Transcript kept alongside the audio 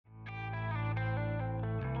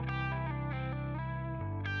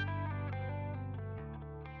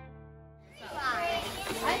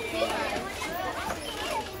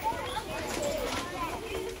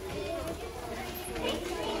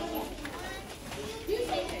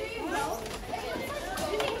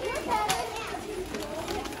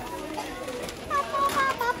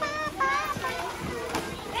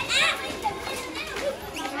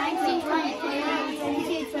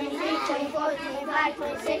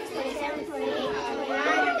37, 38,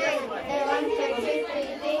 39, 31, 32,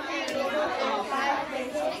 33, 34, 35,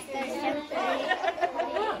 36, 37, 38.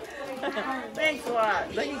 Thanks a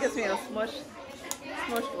lot. He gives me a smush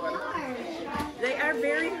one. They are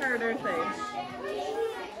very hard, aren't they?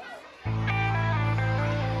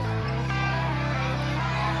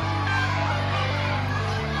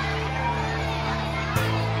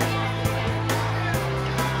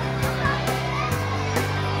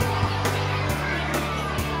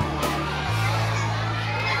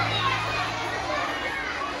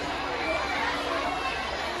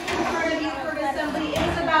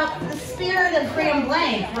 The spirit of Grand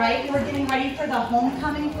Blanc, right? We're getting ready for the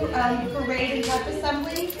homecoming parade and pep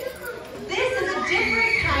assembly. This is a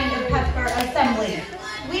different kind of pep assembly.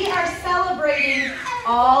 We are celebrating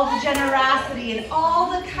all the generosity and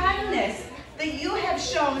all the kindness that you have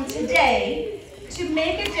shown today to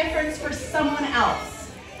make a difference for someone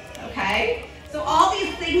else, okay? So all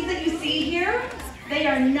these things that you see here, they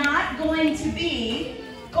are not going to be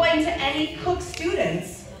going to any Cook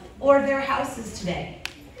students or their houses today.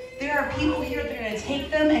 There are people here that are going to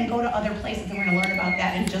take them and go to other places, and we're going to learn about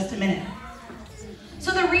that in just a minute.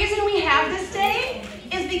 So the reason we have this day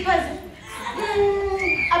is because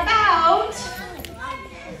about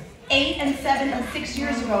 8 and 7 and 6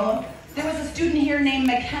 years ago, there was a student here named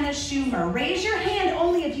McKenna Schumer. Raise your hand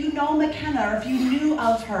only if you know McKenna or if you knew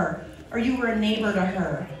of her or you were a neighbor to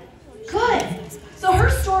her. Good. So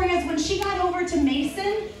her story is when she got over to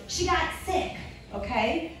Mason, she got sick.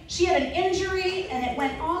 Okay? She had an injury and it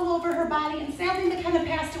went all over her body, and sadly McKenna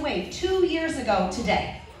passed away 2 years ago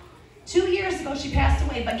today. 2 years ago she passed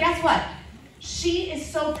away, but guess what? She is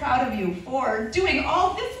so proud of you for doing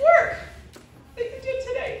all this work that you did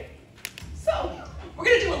today. So, we're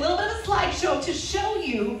going to do a little bit of a slideshow to show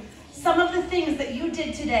you some of the things that you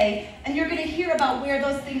did today, and you're going to hear about where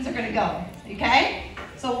those things are going to go. Okay?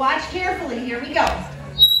 So watch carefully. Here we go.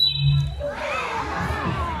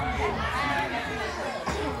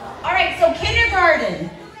 All right, so kindergarten,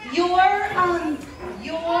 your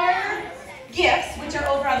gifts, which are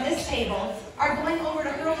over on this table, are going over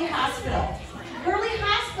to Hurley Hospital. Hurley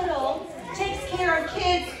Hospital takes care of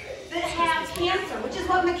kids that have cancer, which is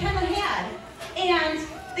what McKenna had. And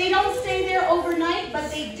they don't stay there overnight,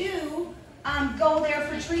 but they do go there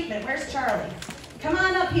for treatment. Where's Charlie? Come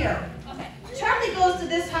on up here. Okay. Charlie goes to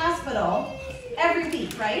this hospital every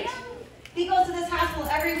week, right? He goes to this hospital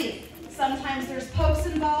every week. Sometimes there's pokes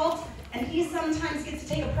involved, and he sometimes gets to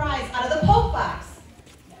take a prize out of the poke box.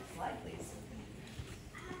 Next slide, please.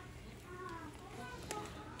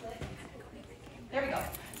 There we go.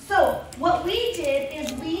 So what we did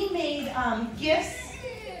is we made gifts,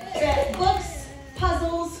 books,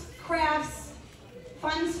 puzzles, crafts,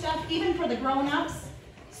 fun stuff, even for the grown-ups,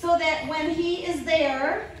 so that when he is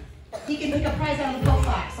there, he can pick a prize out of the poke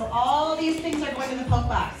box. So all these things are going in the poke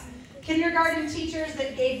box. Kindergarten teachers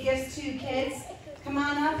that gave gifts to kids, come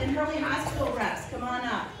on up, and Hurley Hospital reps, come on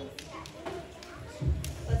up.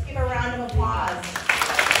 Let's give a round of applause.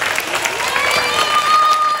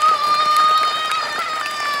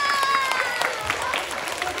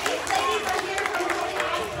 So these ladies are here from Hurley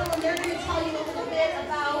Hospital, and they're going to tell you a little bit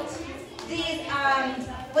about these,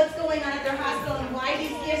 what's going on at their hospital and why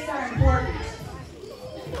these gifts are important.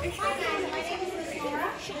 Hi guys, my name is Miss Laura.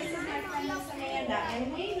 This is my friend Miss Amanda,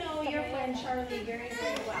 and we know your friend Charlie very,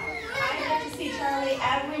 very well. I get to see Charlie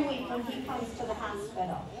every week when he comes to the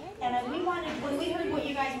hospital. And when we heard what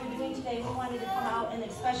you guys were doing today, we wanted to come out and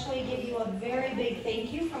especially give you a very big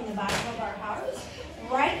thank you from the bottom of our hearts.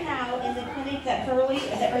 Right now in the clinic that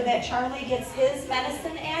Charlie gets his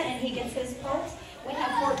medicine at and he gets his pokes, we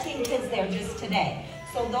have 14 kids there just today.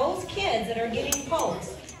 So those kids that are getting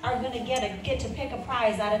pokes are going to get to pick a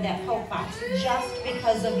prize out of that poke box just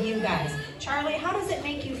because of you guys. Charlie, how does it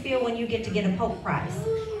make you feel when you get to get a poke prize?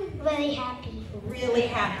 Really happy. Really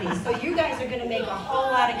happy. So you guys are going to make a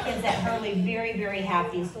whole lot of kids at Hurley very, very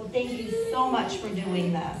happy. So thank you so much for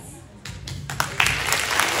doing this.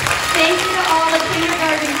 Thank you to all the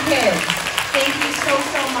kindergarten kids. Thank you so,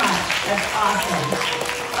 so much. That's awesome.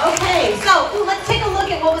 Okay, so let's take a look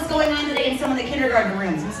at what was going on today in some of the kindergarten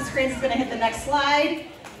rooms. Mrs. Crans is going to hit the next slide.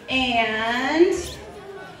 And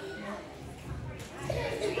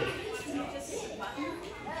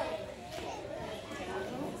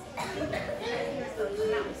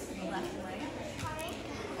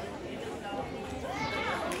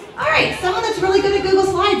all right, someone that's really good at Google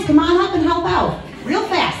Slides, come on up and help out real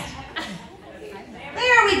fast.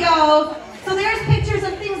 There we go. So there's pictures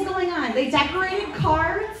of things going on. They decorated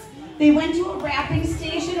cards. They went to a wrapping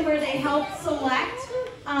station where they helped select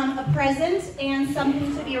a present and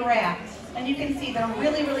something to be wrapped. And you can see they're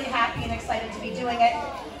really, really happy and excited to be doing it.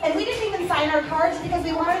 And we didn't even sign our cards because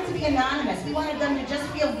we wanted it to be anonymous. We wanted them to just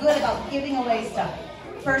feel good about giving away stuff.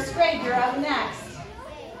 First grade, you're up next.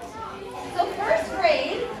 So first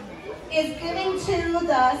grade is giving to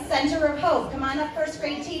the Center of Hope. Come on up, first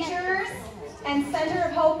grade teachers. And Center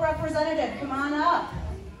of Hope representative, come on up.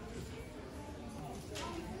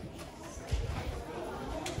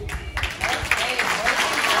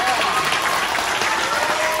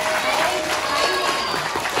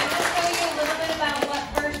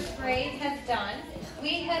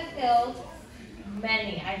 We have filled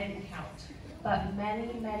many, I didn't count, but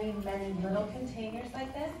many, many, many little containers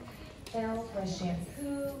like this, filled with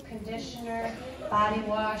shampoo, conditioner, body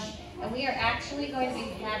wash, and we are actually going to be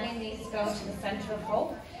having these go to the Center of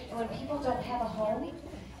Hope. And when people don't have a home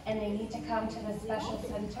and they need to come to the special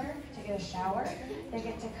center to get a shower, they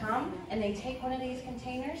get to come and they take one of these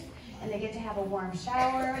containers and they get to have a warm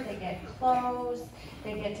shower, they get clothes,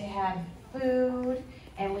 they get to have food,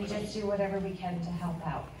 and we just do whatever we can to help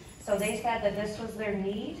out. So they said that this was their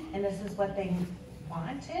need, and this is what they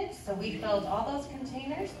wanted, so we filled all those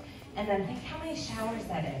containers, and then think how many showers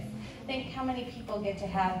that is. Think how many people get to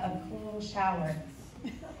have a clean shower.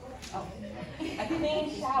 Oh, a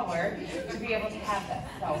clean shower to be able to have this.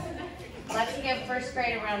 So let's give first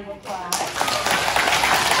grade a round of applause.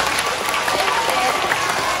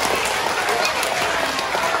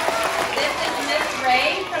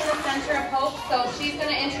 Ray from the Center of Hope, so she's going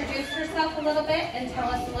to introduce herself a little bit and tell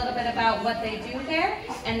us a little bit about what they do there,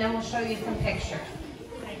 and then we'll show you some pictures.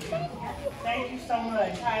 Thank you. Thank you so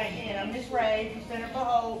much. Hi again, I'm Miss Ray from Center for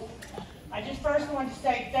Hope. I just first want to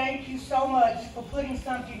say thank you so much for putting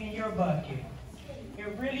something in your bucket.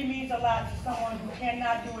 It really means a lot to someone who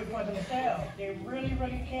cannot do it for themselves. They really,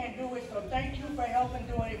 really can't do it, so thank you for helping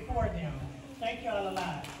doing it for them. Thank y'all a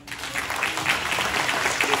lot.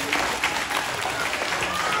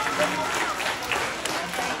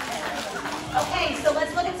 Okay, so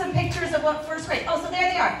let's look at some pictures of what first grade. Oh, so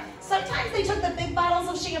there they are. Sometimes they took the big bottles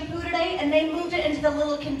of shampoo today and they moved it into the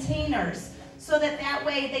little containers so that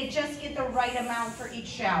way they just get the right amount for each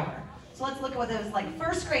shower. So let's look at what it was like.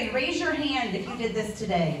 First grade, raise your hand if you did this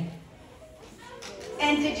today.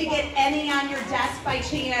 And did you get any on your desk by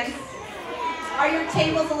chance? Are your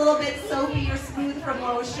tables a little bit soapy or smooth from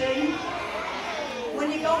lotion?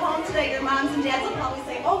 When you go home today, your moms and dads will probably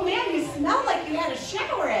say, oh man, you smell like you had a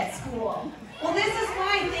shower at school. Well, this is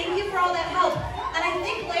why. Thank you for all that help. And I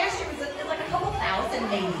think last year was like a couple thousand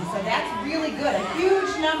maybe, so that's really good, a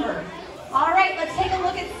huge number. All right, let's take a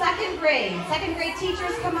look at second grade. Second grade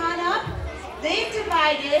teachers, come on up. They've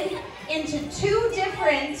divided into two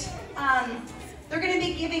different, they're going to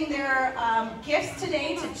be giving their gifts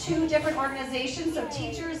today to two different organizations, so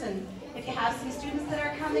teachers, and if you have some students that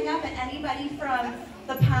are coming up, and anybody from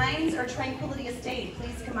the Pines or Tranquility Estate,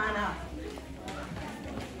 please come on up.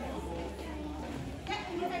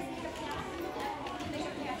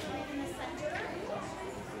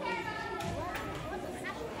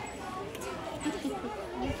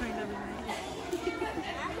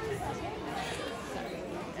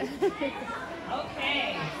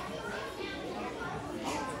 Okay.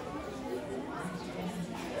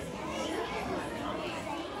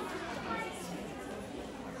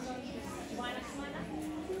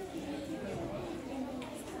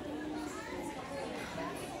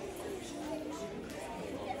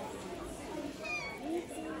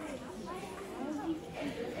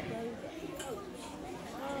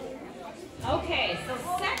 Okay, so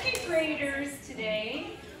second graders today,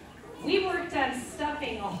 we worked on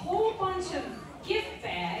stuffing a whole bunch of gift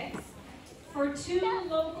bags for two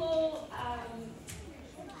local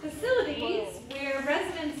facilities where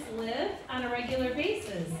residents live on a regular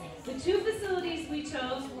basis. The two facilities we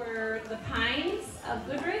chose were the Pines of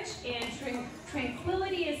Goodrich and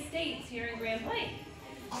Tranquility Estates here in Grand Lake.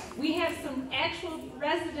 We have some actual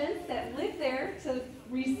residents that live there to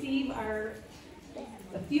receive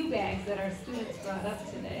the few bags that our students brought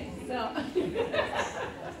up today.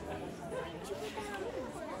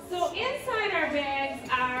 So inside our bags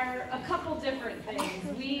are a couple different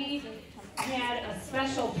things. We had a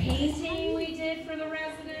special painting we did for the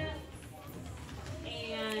residents,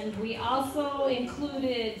 and we also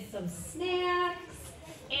included some snacks,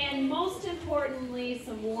 and most importantly,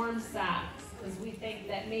 some warm socks, because we think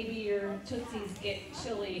that maybe your Tootsies get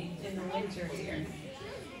chilly in the winter here.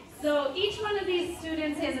 So each one of these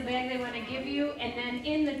students has a bag they want to give you, and then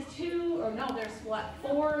in the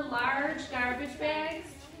four large garbage bags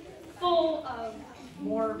full of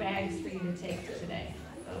more bags for you to take today.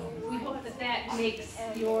 So we hope that makes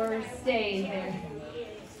your stay there.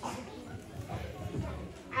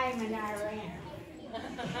 I'm an RN. I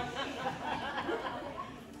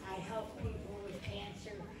help people with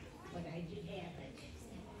cancer, but I did have it.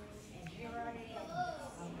 And here I am.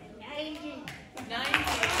 I'm 90.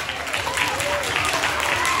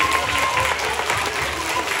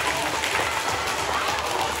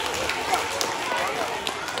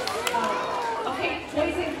 Okay,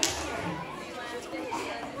 boys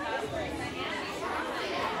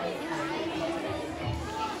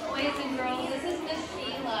and girls, this is Miss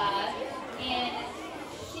Sheila, and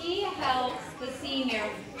she helps the senior.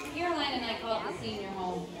 Caroline and I call it the senior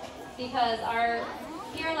home because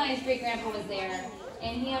Caroline's great grandpa was there,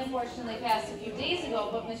 and he unfortunately passed a few days ago.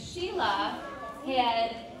 But Miss Sheila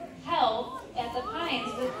had help at the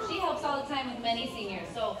Pines, but she helps all the time with many seniors.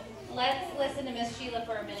 So let's listen to Miss Sheila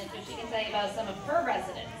for a minute so she can tell you about some of her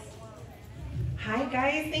residents. Hi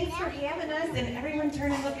guys, thanks for having us, and everyone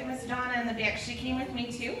turn and look at Miss Donna in the back. She came with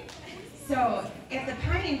me too. So at the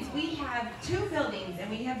Pines, we have 2 buildings, and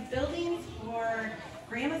we have buildings for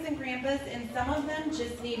grandmas and grandpas, and some of them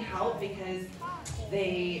just need help because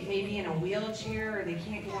they may be in a wheelchair or they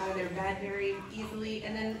can't get out of their bed very easily.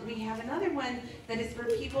 And then we have another one that is for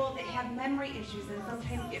people that have memory issues and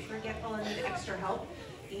sometimes get forgetful and need extra help.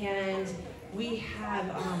 And we have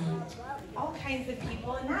all kinds of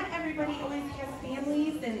people, and not everybody always has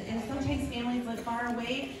families, and sometimes families live far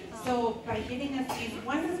away. So by giving us these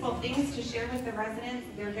wonderful things to share with the residents,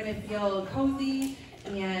 they're going to feel cozy.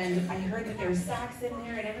 And I heard that there's socks in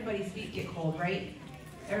there, and everybody's feet get cold, right?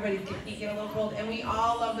 Everybody's feet get a little cold, and we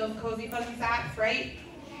all love those cozy, fuzzy socks, right?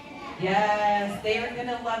 Yes, they are going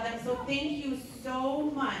to love them. So thank you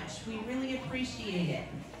so much. We really appreciate it.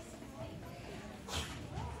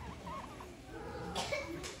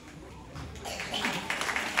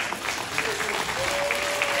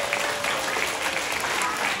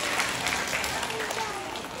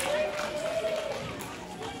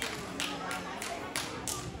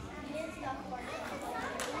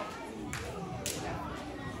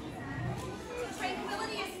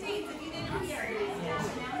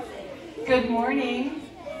 Good morning.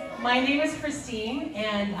 My name is Christine,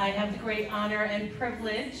 and I have the great honor and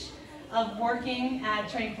privilege of working at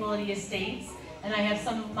Tranquility Estates. And I have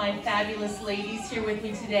some of my fabulous ladies here with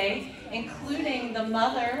me today, including the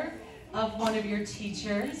mother of one of your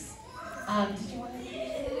teachers. Did you want to?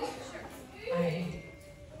 Sure. All right.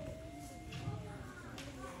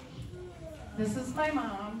 This is my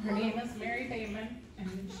mom. Her name is Mary Bayman,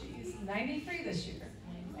 and she's 93 this year.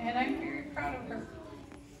 And I'm very proud of her.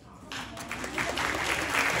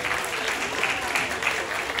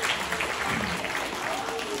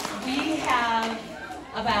 We have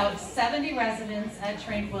about 70 residents at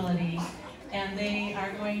Tranquility, and they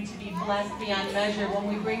are going to be blessed beyond measure when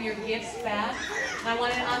we bring your gifts back. I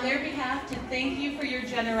want to, on their behalf, to thank you for your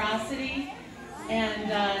generosity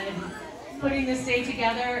and putting this day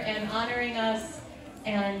together and honoring us,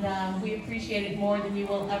 and we appreciate it more than you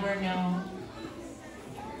will ever know.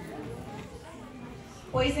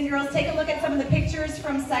 Boys and girls, take a look at some of the pictures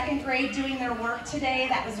from 2nd grade doing their work today.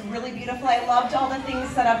 That was really beautiful. I loved all the things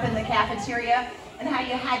set up in the cafeteria and how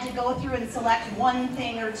you had to go through and select one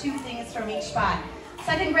thing or 2 things from each spot.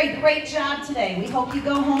 2nd grade, great job today. We hope you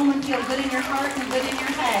go home and feel good in your heart and good in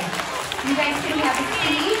your head. You guys can have a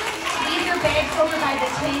seat. Leave your bags over by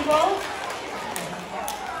the table.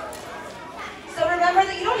 So remember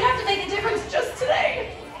that you don't have to make a difference just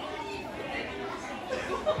today.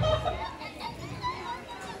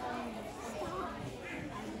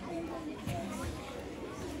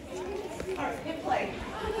 All right, hit play. Hit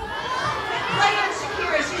play and